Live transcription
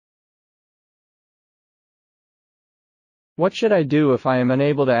What should I do if I am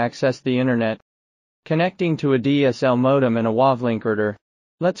unable to access the internet? Connecting to a DSL modem and a Wavlink router.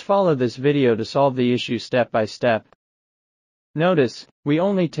 Let's follow this video to solve the issue step by step. Notice, we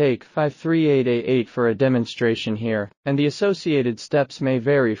only take 53888 for a demonstration here, and the associated steps may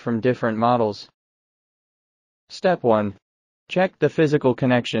vary from different models. Step 1. Check the physical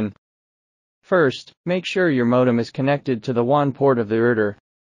connection. First, make sure your modem is connected to the WAN port of the router.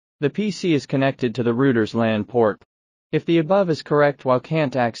 The PC is connected to the router's LAN port. If the above is correct while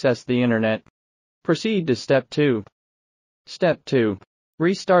can't access the internet, proceed to Step 2. Step 2.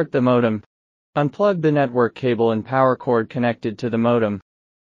 Restart the modem. Unplug the network cable and power cord connected to the modem.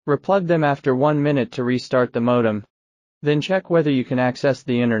 Replug them after 1 minute to restart the modem. Then check whether you can access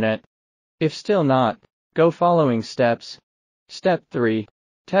the internet. If still not, go following steps. Step 3.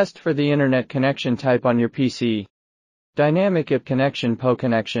 Test for the internet connection type on your PC. Dynamic IP connection PO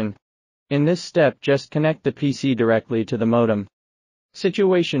connection. In this step, just connect the PC directly to the modem.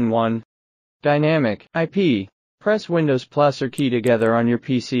 Situation 1. Dynamic IP. Press Windows plus or key together on your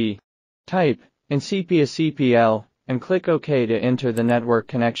PC. Type in CPL and click OK to enter the network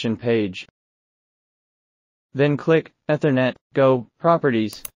connection page. Then click Ethernet, Go,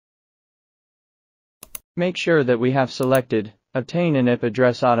 Properties. Make sure that we have selected Obtain an IP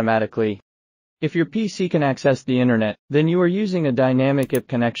address automatically. If your PC can access the internet, then you are using a dynamic IP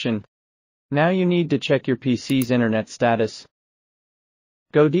connection. Now you need to check your PC's internet status.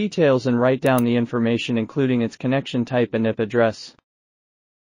 Go Details and write down the information including its connection type and IP address.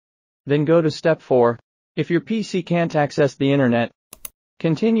 Then go to Step 4. If your PC can't access the internet,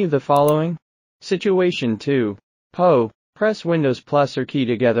 continue the following. Situation 2. PO. Press Windows plus or key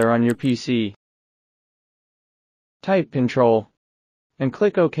together on your PC. Type Control and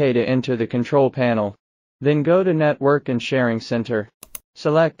click OK to enter the control panel. Then go to Network and Sharing Center.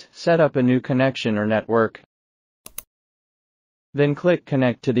 Select Set up a new connection or network. Then click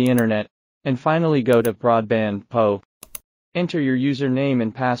Connect to the internet, and finally go to Broadband PO. Enter your username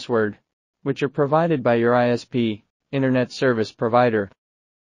and password, which are provided by your ISP, Internet Service Provider.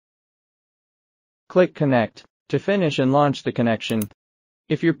 Click Connect to finish and launch the connection.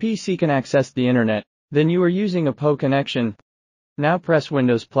 If your PC can access the internet, then you are using a PO connection. Now press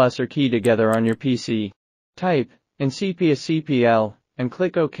Windows plus or key together on your PC. Type in CPL and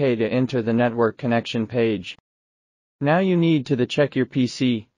click OK to enter the network connection page. Now you need to check your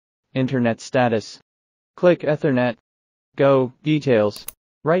PC internet status. Click Ethernet, Go, Details.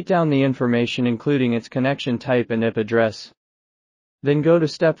 Write down the information including its connection type and IP address. Then go to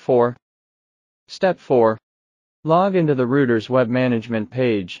Step 4. Step 4. Log into the router's web management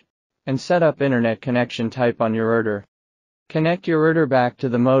page and set up internet connection type on your router. Connect your router back to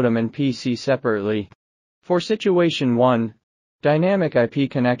the modem and PC separately. For Situation 1, Dynamic IP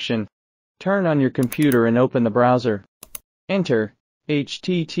connection, turn on your computer and open the browser. Enter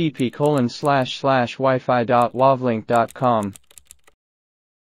http://wifi.wavlink.com.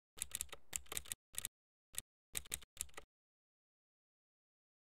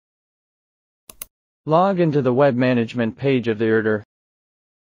 Log into the web management page of the router.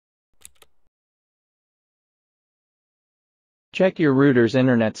 Check your router's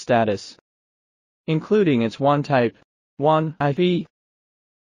internet status, including its WAN type, WAN IP.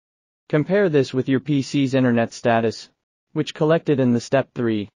 Compare this with your PC's internet status, which collected in the Step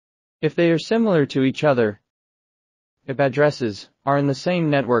 3. If they are similar to each other, IP addresses are in the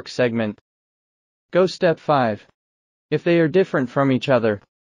same network segment, go Step 5. If they are different from each other,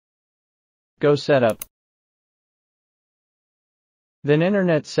 go Setup. Then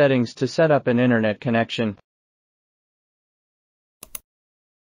Internet Settings to set up an internet connection.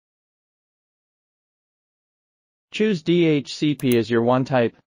 Choose DHCP as your WAN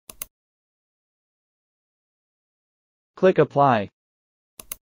type. Click Apply.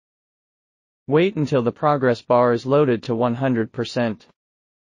 Wait until the progress bar is loaded to 100%.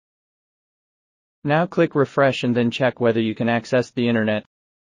 Now click Refresh and then check whether you can access the internet.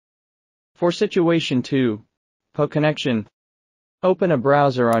 For Situation 2, PO connection. Open a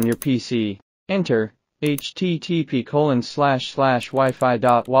browser on your PC. Enter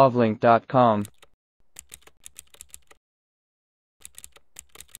http://wifi.wavlink.com.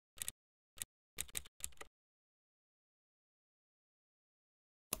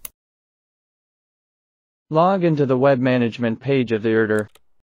 Log into the web management page of the router.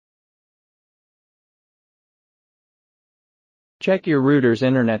 Check your router's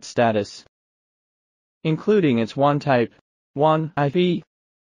internet status, including its WAN type, WAN IP.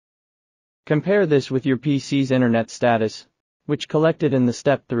 Compare this with your PC's internet status, which collected in the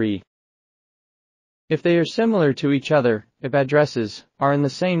Step 3. If they are similar to each other, IP addresses are in the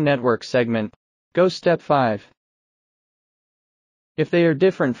same network segment, go Step 5. If they are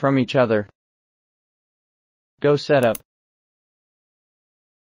different from each other, go Setup.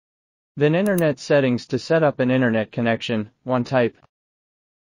 Then Internet Settings to set up an internet connection, one type.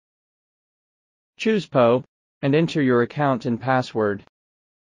 Choose PO, and enter your account and password.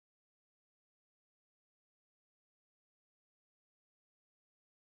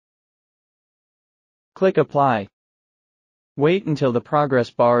 Click Apply. Wait until the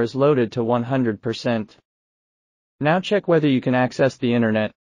progress bar is loaded to 100%. Now check whether you can access the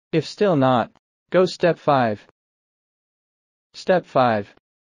internet. If still not, go Step 5. Step 5.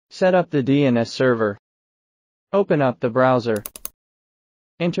 Set up the DNS server. Open up the browser.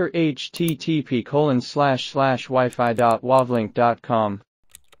 Enter http://wifi.wavlink.com.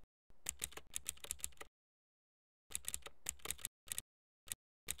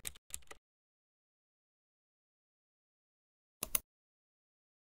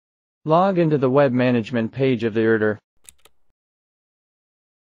 Log into the web management page of the router.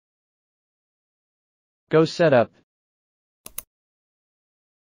 Go Setup.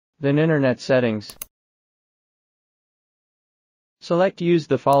 Then Internet Settings. Select Use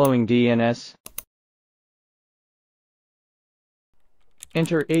the following DNS.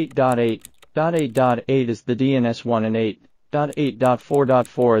 Enter 8.8.8.8 as the DNS1 and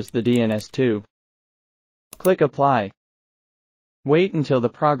 8.8.4.4 as the DNS2. Click Apply. Wait until the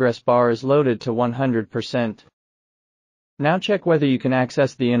progress bar is loaded to 100%. Now check whether you can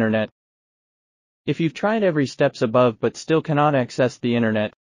access the internet. If you've tried every steps above but still cannot access the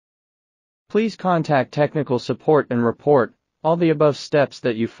internet, please contact technical support and report all the above steps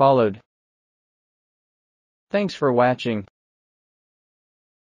that you followed. Thanks for watching.